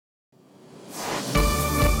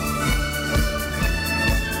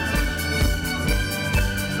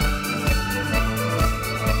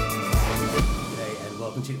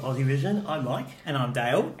Aussie Vision. I'm Mike. And I'm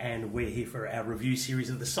Dale. And we're here for our review series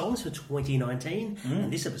of the songs for 2019.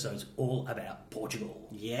 And this episode's all about Portugal.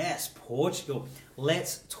 Yes, Portugal.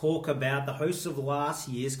 Let's talk about the hosts of last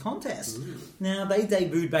year's contest. Now, they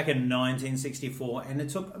debuted back in 1964, and it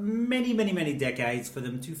took many, many, many decades for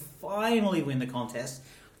them to finally win the contest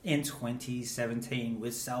in 2017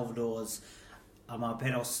 with Salvador's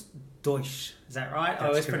Amaperos Dois. Is that right? I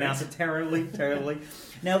always pronounce it terribly.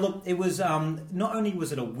 Now, look, it was not only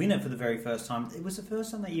was it a winner for the very first time, it was the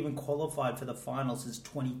first time they even qualified for the final since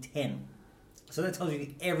 2010. So that tells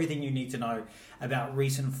you everything you need to know about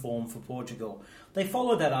recent form for Portugal. They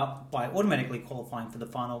followed that up by automatically qualifying for the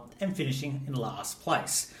final and finishing in last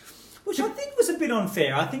place, which I think was a bit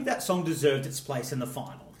unfair. I think that song deserved its place in the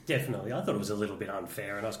final. Definitely. I thought it was a little bit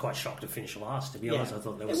unfair, and I was quite shocked to finish last, to be honest. I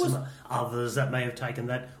thought there was some others that may have taken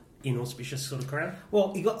that inauspicious sort of crown.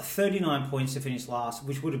 Well, he got 39 points to finish last,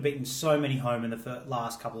 which would have beaten so many home in the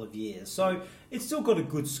last couple of years. So it's still got a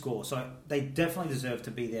good score. So they definitely deserve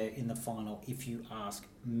to be there in the final, if you ask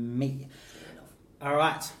me. All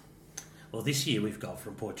right. Well, this year we've got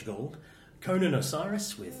from Portugal, Conan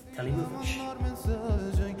Osiris with Telemóveis.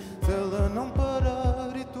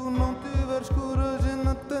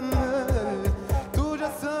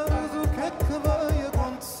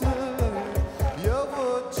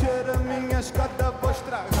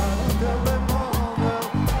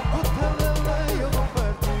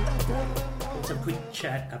 It's a quick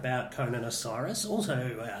chat about Conan Osiris,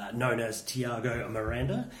 also known as Tiago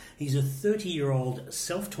Miranda. He's a 30-year-old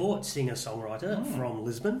self-taught singer-songwriter from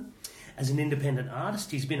Lisbon. As an independent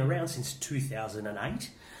artist, he's been around since 2008.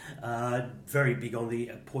 Very big on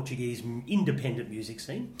the Portuguese independent music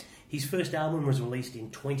scene. His first album was released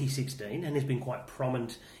in 2016 and has been quite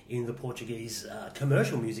prominent in the Portuguese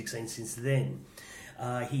commercial music scene since then.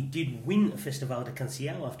 He did win Festival de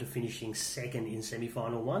Canção after finishing second in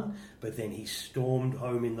semi-final one, but then he stormed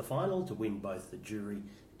home in the final to win both the jury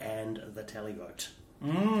and the televote.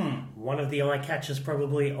 One of the eye catchers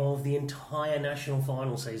probably of the entire national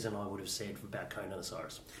final season, I would have said, about Conan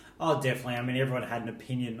Osiris. Oh, definitely. I mean, everyone had an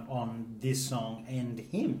opinion on this song and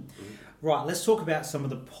him. Right, let's talk about some of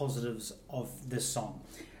the positives of this song.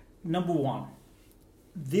 Number one,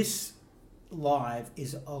 this live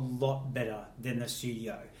is a lot better than the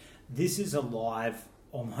studio. This is a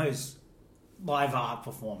almost live art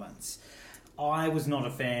performance. I was not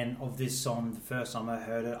a fan of this song the first time I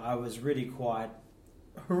heard it. I was really quite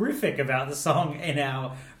horrific about the song in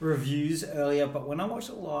our reviews earlier, but when I watched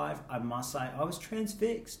it live, I must say I was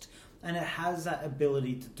transfixed. And it has that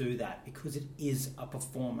ability to do that because it is a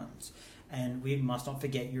performance. And we must not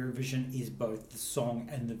forget Eurovision is both the song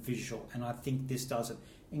and the visual. And I think this does it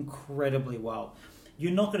incredibly well.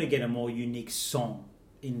 You're not going to get a more unique song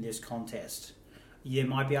in this contest. There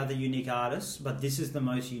might be other unique artists, but this is the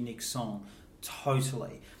most unique song,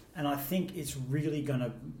 totally. And I think it's really going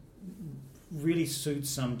to really suit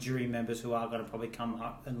some jury members who are going to probably come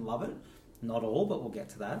up and love it. Not all, but we'll get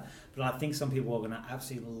to that. But I think some people are going to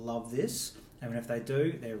absolutely love this. And if they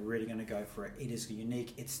do, they're really going to go for it. It is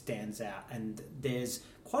unique. It stands out. And there's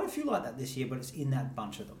quite a few like that this year, but it's in that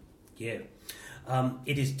bunch of them. Yeah.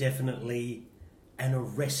 It is definitely an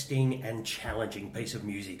arresting and challenging piece of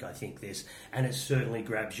music, I think, this. And it certainly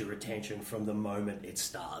grabs your attention from the moment it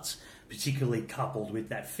starts, particularly coupled with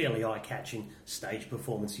that fairly eye-catching stage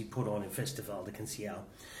performance he put on in Festival de Canção.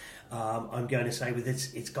 I'm going to say with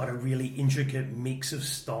it's got a really intricate mix of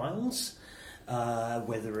styles,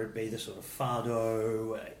 whether it be the sort of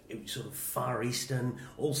fado, sort of Far Eastern,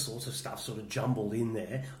 all sorts of stuff sort of jumbled in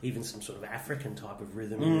there, even some sort of African type of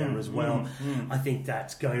rhythm in there as well. I think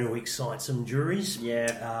that's going to excite some juries.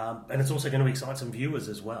 Yeah. And it's also going to excite some viewers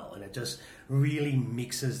as well. And it just really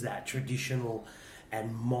mixes that traditional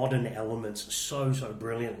and modern elements so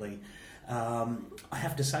brilliantly. I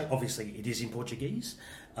have to say, obviously, it is in Portuguese.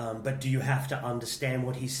 But do you have to understand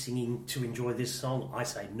what he's singing to enjoy this song? I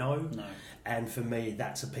say no. And for me,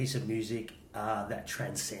 that's a piece of music that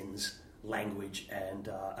transcends language and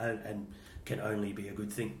can only be a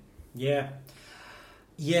good thing. Yeah.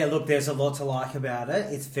 Yeah, look, there's a lot to like about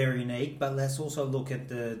it. It's very unique, but let's also look at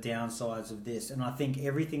the downsides of this. And I think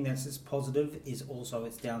everything that's positive is also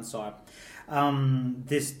its downside.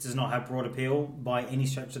 This does not have broad appeal by any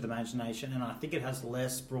stretch of the imagination, and I think it has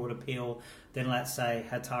less broad appeal than, let's say,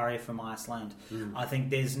 Hatari from Iceland. I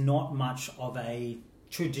think there's not much of a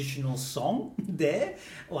traditional song there,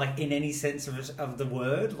 like in any sense of the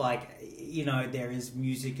word. Like, you know, there is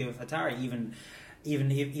music of Hatari,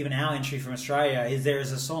 even our entry from Australia is there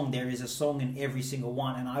is a song in every single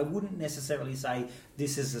one, and I wouldn't necessarily say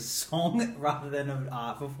this is a song rather than an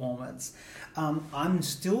art performance. I'm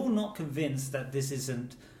still not convinced that this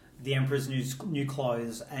isn't the Emperor's New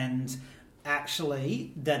Clothes, and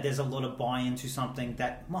actually that there's a lot of buy-in to something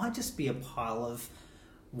that might just be a pile of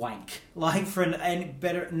wank, like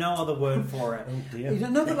no other word for it. Oh dear.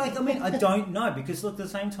 No, but like, I mean, I don't know, because look, at the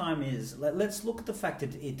same time is, let's look at the fact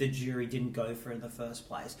that the jury didn't go for it in the first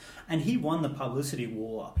place, and he won the publicity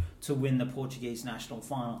war to win the Portuguese national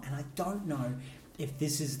final, and I don't know if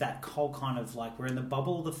this is that whole kind of like, we're in the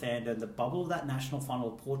bubble of the fandom, the bubble of that national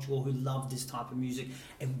final of Portugal, who love this type of music,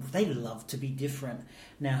 and they love to be different.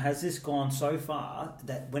 Now, has this gone so far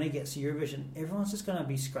that when it gets to Eurovision, everyone's just going to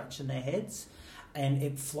be scratching their heads? And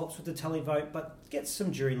it flops with the televote, but gets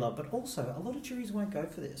some jury love. But also, a lot of juries won't go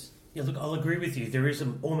for this. Yeah, look, I'll agree with you. There is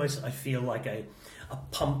almost, I feel like a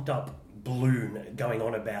pumped up balloon going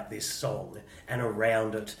on about this song and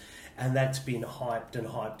around it. And that's been hyped and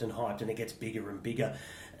hyped and hyped, and it gets bigger and bigger.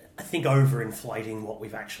 I think overinflating what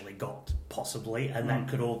we've actually got, possibly, and that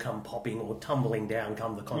could all come popping or tumbling down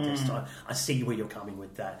come the contest time. I see where you're coming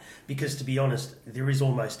with that. Because, to be honest, there is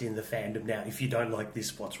almost in the fandom now, if you don't like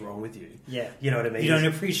this, what's wrong with you? Yeah. You know what I mean? You don't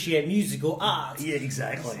appreciate musical art. Yeah,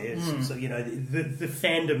 exactly. Yes. So, the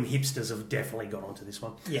fandom hipsters have definitely got onto this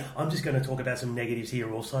one. Yeah. I'm just going to talk about some negatives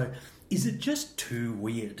here also. Is it just too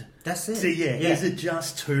weird? That's it. So, is it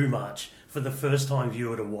just too much for the first-time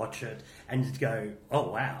viewer to watch it and to go,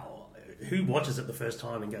 oh, wow? Who watches it the first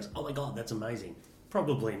time and goes, oh, my God, that's amazing?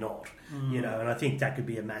 Probably not, and I think that could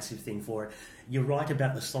be a massive thing for it. You're right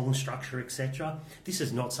about the song structure, etc. This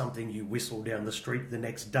is not something you whistle down the street the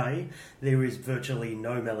next day. There is virtually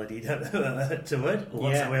no melody to it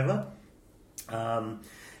whatsoever.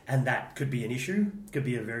 And that could be an issue, could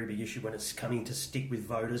be a very big issue when it's coming to stick with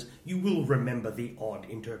voters. You will remember the odd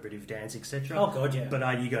interpretive dance, etc. Oh, God, yeah. But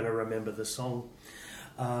are you going to remember the song?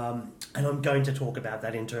 And I'm going to talk about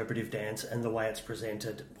that interpretive dance and the way it's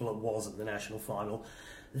presented. Well, it was at the national final.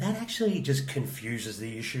 That actually just confuses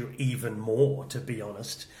the issue even more, to be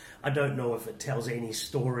honest. I don't know if it tells any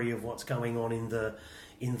story of what's going on in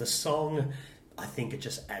the song. I think it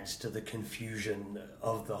just adds to the confusion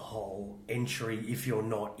of the whole entry if you're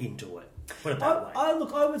not into it. Put it that way. I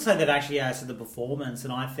would say that actually adds to the performance,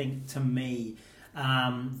 and I think, to me,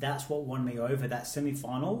 that's what won me over that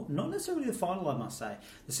semi-final. Not necessarily the final, I must say.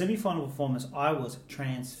 The semi-final performance, I was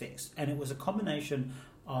transfixed, and it was a combination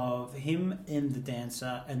of him and the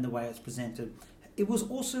dancer and the way it's presented. It was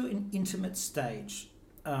also an intimate stage,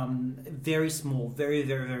 very small, very,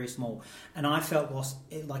 very, very small, and I felt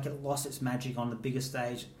it lost its magic on the bigger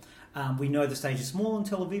stage. We know the stage is small in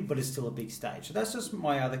Tel Aviv, but it's still a big stage. So that's just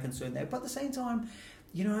my other concern there. But at the same time,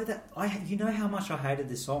 you know how much I hated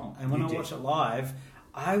this song, and when I watched it live,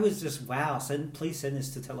 I was just, wow, please send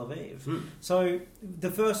this to Tel Aviv. So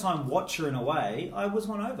the first time watching away, I was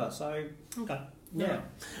won over. So okay. Yeah.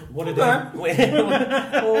 What did our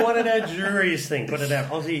juries think? What did our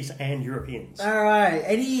Aussies and Europeans? All right.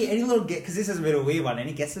 Any little guess? Because this is a bit of a weird one.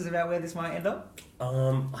 Any guesses about where this might end up?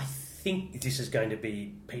 I think this is going to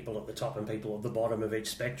be people at the top and people at the bottom of each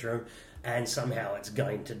spectrum, and somehow it's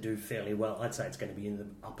going to do fairly well. I'd say it's going to be in the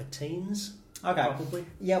upper teens. Okay. Probably.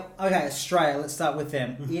 Yep. Okay, Australia, let's start with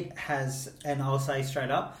them. It has, and I'll say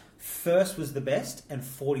straight up, first was the best and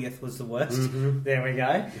 40th was the worst. There we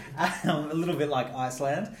go. A little bit like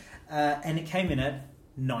Iceland. And it came in at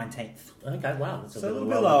 19th. Okay, wow. That's a little bit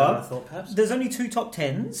lower lower. than I thought, perhaps. There's only 2 top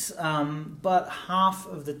 10s, but half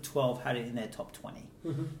of the 12 had it in their top 20.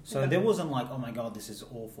 So there wasn't like, oh my God, this is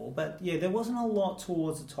awful. But yeah, there wasn't a lot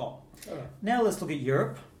towards the top. Right. Now let's look at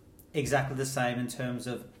Europe. Exactly the same in terms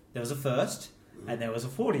of there was a first and there was a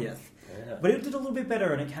 40th. Yeah. But it did a little bit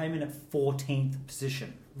better, and it came in at 14th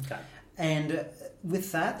position. Okay. And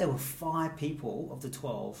with that, there were 5 people of the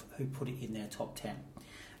 12 who put it in their top 10.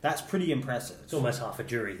 That's pretty impressive. It's almost half a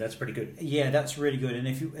jury. That's pretty good. Yeah, that's really good.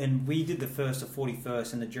 And we did the first to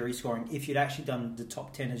 41st in the jury scoring. If you'd actually done the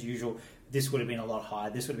top 10 as usual, this would have been a lot higher.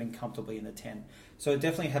 This would have been comfortably in the 10. So it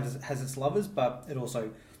definitely has its lovers, but it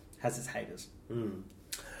also has its haters.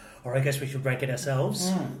 All right, I guess we should rank it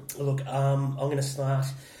ourselves. Look, I'm going to start.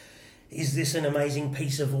 Is this an amazing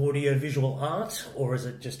piece of audio-visual art, or is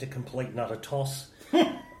it just a complete nutter toss?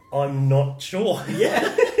 I'm not sure.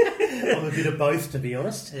 Yeah. I'm a bit of both, to be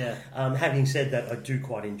honest. Yeah. Having said that, I do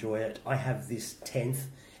quite enjoy it. I have this 10th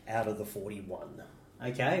out of the 41.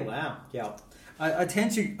 Okay, wow. Yeah. I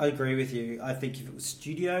tend to agree with you. I think if it was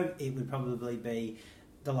studio, it would probably be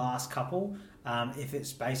the last couple. If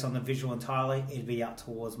it's based on the visual entirely, it'd be up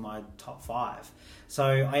towards my top 5. So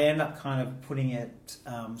I end up kind of putting it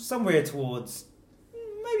somewhere towards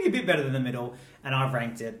maybe a bit better than the middle, and I've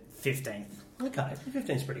ranked it 15th. Okay,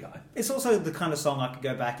 15's pretty high. It's also the kind of song I could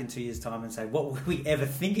go back in 2 years' time and say, what were we ever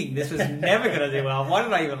thinking? This was never going to do well. Why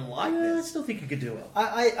did I even like I this? still think it could do well.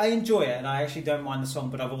 I enjoy it, and I actually don't mind the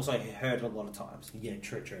song, but I've also heard it a lot of times. Yeah,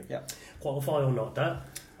 true. Yeah. Qualify or not, though?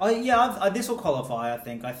 This will qualify, I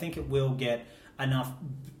think. I think it will get enough...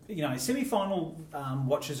 semi-final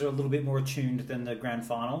watchers are a little bit more attuned than the grand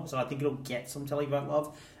final, so I think it'll get some televote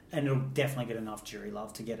love, and it'll definitely get enough jury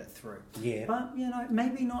love to get it through. Yeah. But,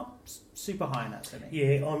 maybe not super high in that semi.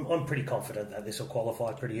 Yeah, I'm pretty confident that this will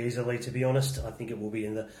qualify pretty easily, to be honest. I think it will be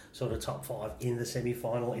in the sort of top 5 in the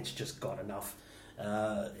semi-final. It's just got enough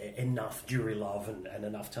jury love and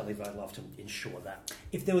enough televote love to ensure that.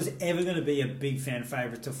 If there was ever going to be a big fan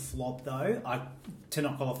favourite to flop, though, to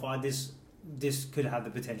not qualify, this could have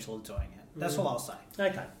the potential of doing it. That's all I'll say.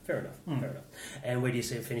 Okay, fair enough. And where do you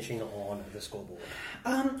see it finishing on the scoreboard?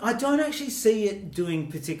 I don't actually see it doing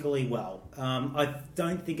particularly well. I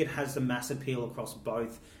don't think it has the mass appeal across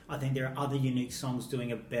both. I think there are other unique songs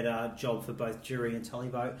doing a better job for both jury and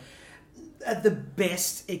televote. At the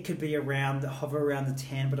best, it could be hover around the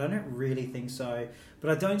 10, but I don't really think so.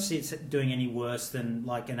 But I don't see it doing any worse than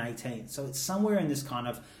like an 18th. So it's somewhere in this kind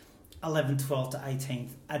of 11th, 12th to 18th,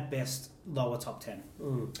 at best, lower top 10.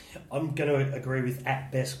 I'm going to agree with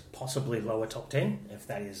at best, possibly lower top 10, if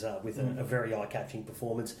that is with a very eye-catching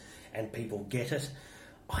performance and people get it.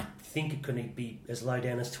 I think it could be as low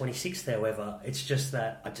down as 26th, however. It's just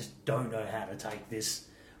that I just don't know how to take this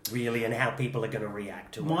really and how people are going to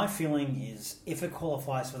react to it. My feeling is if it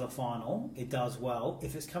qualifies for the final, it does well.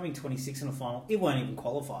 If it's coming 26th in the final, it won't even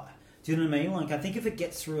qualify. Do you know what I mean? Like, I think if it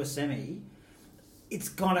gets through a semi, it's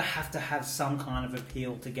going to have some kind of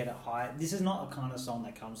appeal to get it high. This is not a kind of song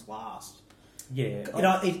that comes last. Yeah.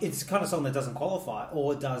 It's the kind of song that doesn't qualify,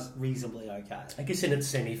 or it does reasonably okay. I guess in its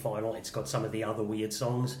semi-final, it's got some of the other weird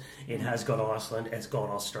songs. It has got Iceland, it's got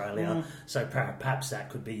Australia. So perhaps that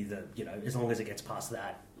could be as long as it gets past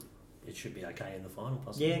that, it should be okay in the final,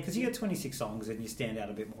 possibly. Yeah, because you get 26 songs and you stand out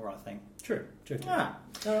a bit more, I think. True. Ah.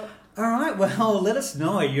 All right, well, let us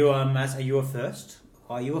know. Are you a first?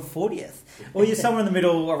 Are you a 40th? Or you're somewhere in the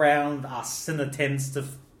middle around us in the 10s to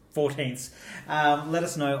 14s? Let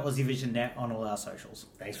us know, Aussie Vision Net, on all our socials.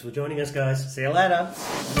 Thanks for joining us, guys. See you later.